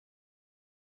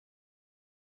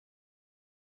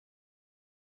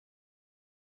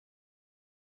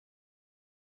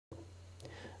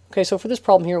Okay, so for this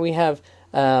problem here, we have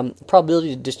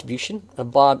probability distribution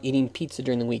of Bob eating pizza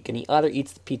during the week, and he either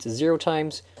eats the pizza 0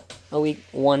 times a week,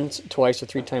 once, twice, or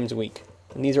 3 times a week.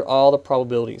 And these are all the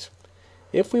probabilities.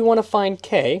 If we want to find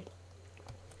k,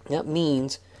 that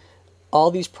means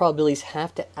all these probabilities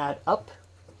have to add up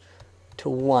to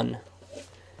 1.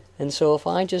 And so if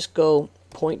I just go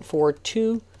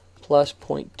 0.42 plus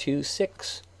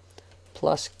 0.26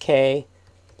 plus k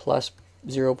plus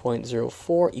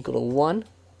 0.04 equal to 1,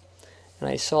 and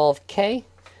I solve k,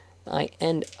 I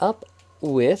end up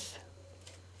with,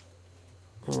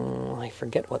 I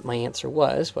forget what my answer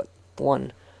was, but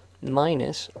 1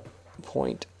 minus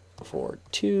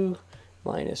 0.42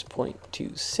 minus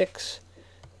 0.26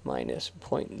 minus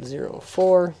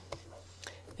 0.04,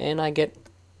 and I get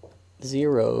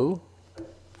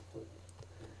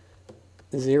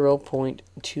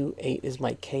 0.28 is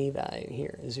my k value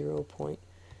here,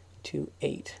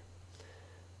 0.28.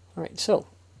 All right, so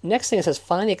next thing it says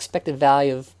find the expected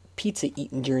value of pizza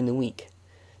eaten during the week.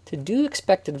 To do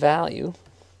expected value,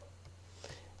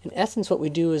 in essence what we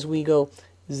do is we go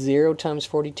 0 times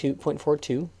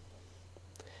 42.42.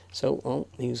 So I'll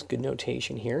use good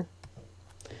notation here.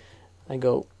 I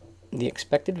go, the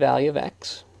expected value of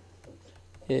x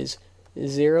is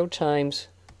 0 times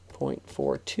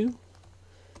 0.42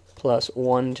 plus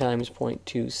 1 times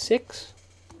 0.26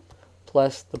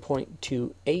 plus the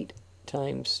 0.28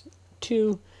 times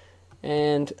 2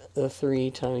 and the 3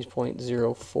 times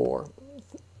 0.04.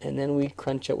 And then we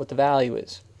crunch out what the value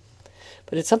is.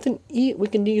 But it's something we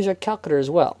can use our calculator as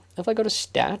well. If I go to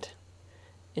Stat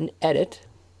and Edit,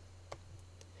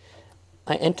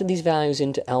 I enter these values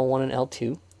into L1 and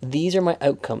L2. These are my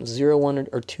outcomes, 0, 1,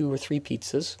 or 2, or 3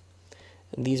 pizzas.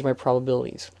 And these are my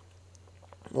probabilities.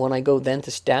 When I go then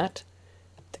to Stat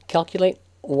to calculate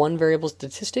one variable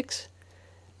statistics,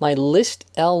 my list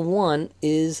L1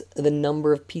 is the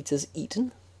number of pizzas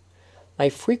eaten. My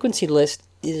frequency list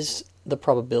is the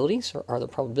probabilities, or are the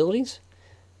probabilities.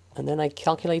 And then I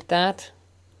calculate that,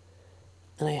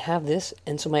 and I have this.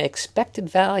 And so my expected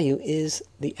value is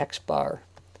the x bar.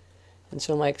 And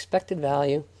so my expected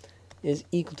value is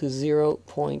equal to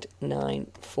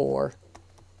 0.94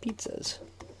 pizzas.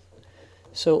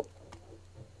 So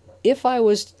if I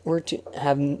were to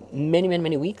have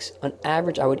many weeks, on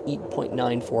average I would eat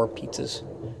 0.94 pizzas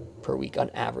per week on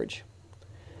average.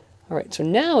 All right, so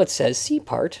now it says, C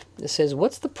part, it says,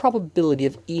 what's the probability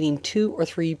of eating 2 or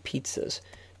 3 pizzas?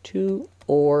 2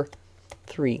 or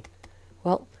 3.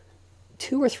 Well,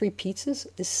 2 or 3 pizzas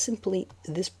is simply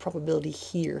this probability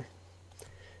here.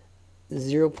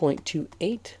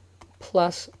 0.28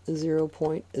 plus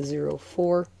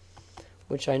 0.04,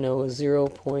 which I know is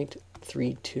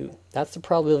 0.32. That's the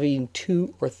probability of eating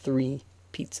 2 or 3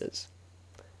 pizzas.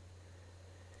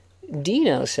 D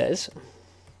now says,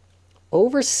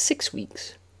 over 6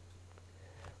 weeks,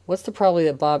 what's the probability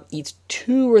that Bob eats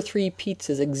 2 or 3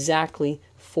 pizzas exactly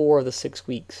for the 6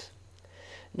 weeks?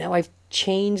 Now I've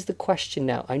changed the question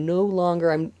now. I'm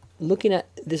looking at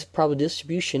this probability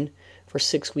distribution for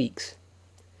 6 weeks.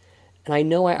 And I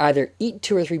know I either eat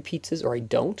 2 or 3 pizzas or I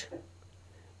don't.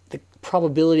 The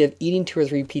probability of eating 2 or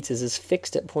 3 pizzas is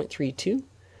fixed at 0.32.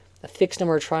 A fixed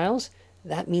number of trials,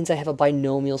 that means I have a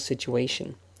binomial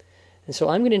situation. And so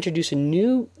I'm going to introduce a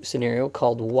new scenario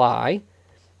called y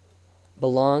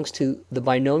belongs to the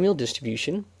binomial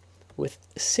distribution with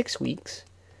 6 weeks.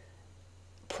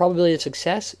 Probability of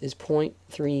success is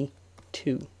 0.32.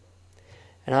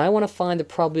 And I want to find the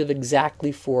probability of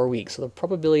exactly 4 weeks. So the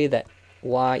probability that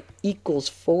y equals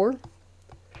 4.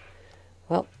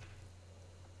 Well,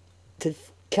 to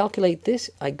calculate this,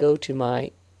 I go to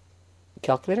my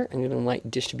calculator. I'm going to my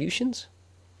distributions.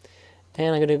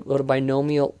 And I'm going to go to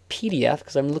binomial PDF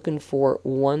because I'm looking for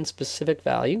one specific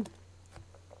value.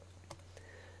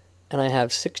 And I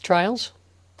have 6 trials.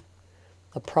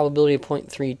 A probability of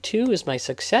 0.32 is my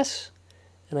success.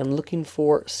 And I'm looking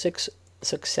for 6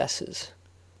 successes.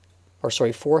 Or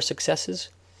sorry, 4 successes.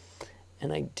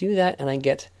 And I do that and I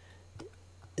get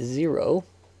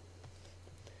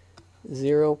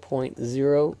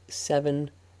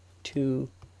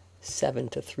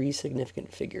 0.0727 to 3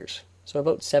 significant figures. So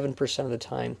about 7% of the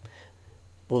time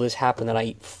will this happen that I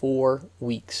eat 4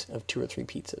 weeks of 2 or 3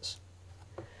 pizzas.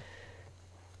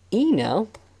 E now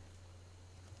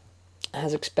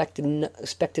has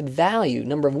expected value,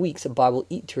 number of weeks that Bob will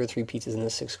eat 2 or 3 pizzas in the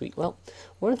 6th week. Well,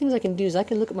 one of the things I can do is I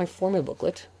can look at my formula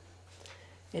booklet,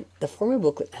 and the formula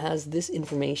booklet has this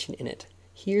information in it.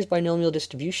 Here's binomial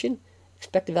distribution.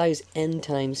 Expected value is n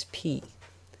times p.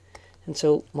 And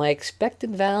so my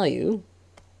expected value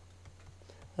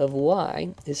of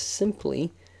y is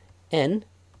simply n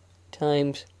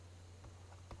times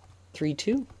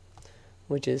 32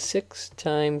 which is 6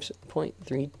 times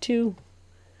 0.32,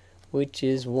 which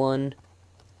is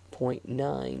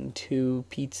 1.92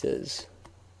 pizzas.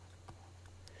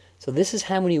 So this is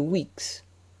how many weeks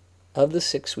of the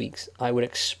 6 weeks I would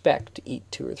expect to eat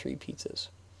 2 or 3 pizzas.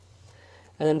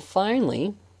 And then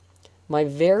finally, my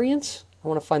variance, I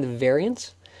want to find the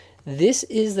variance. This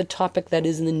is the topic that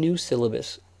is in the new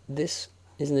syllabus. This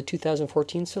is in the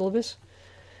 2014 syllabus.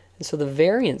 And so the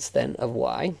variance then of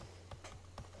y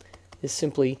is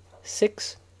simply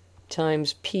 6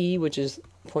 times p, which is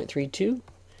 0.32,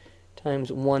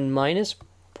 times 1 minus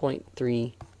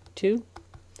 0.32.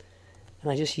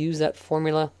 And I just use that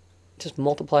formula, just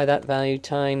multiply that value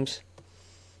times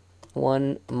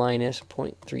 1 minus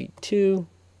 0.32,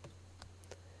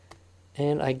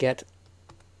 and I get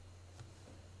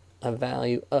a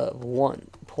value of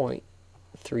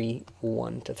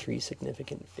 1.31 to 3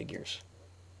 significant figures.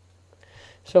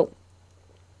 So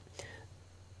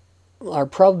our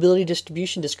probability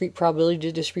distribution, discrete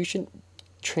probability distribution,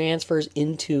 transfers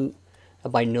into a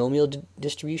binomial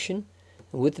distribution.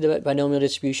 And with the binomial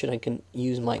distribution, I can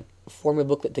use my formula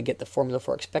booklet to get the formula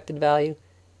for expected value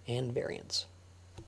and variance.